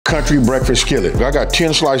country breakfast skillet. I got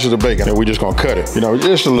 10 slices of bacon and we're just gonna cut it, you know,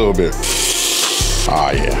 just a little bit.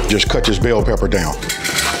 Ah, yeah. Just cut this bell pepper down.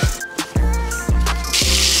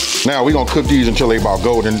 Now we're gonna cook these until they about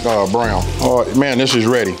golden brown. Oh man, this is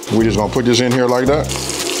ready. We're just gonna put this in here like that.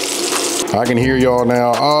 I can hear y'all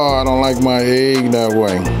now. Oh, I don't like my egg that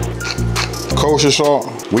way. Kosher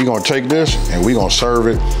salt. We're gonna take this and we're gonna serve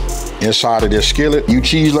it inside of this skillet. You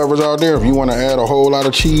cheese lovers out there, if you wanna add a whole lot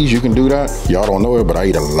of cheese, you can do that. Y'all don't know it, but I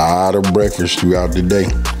eat a lot of breakfast throughout the day.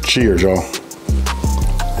 Cheers, y'all.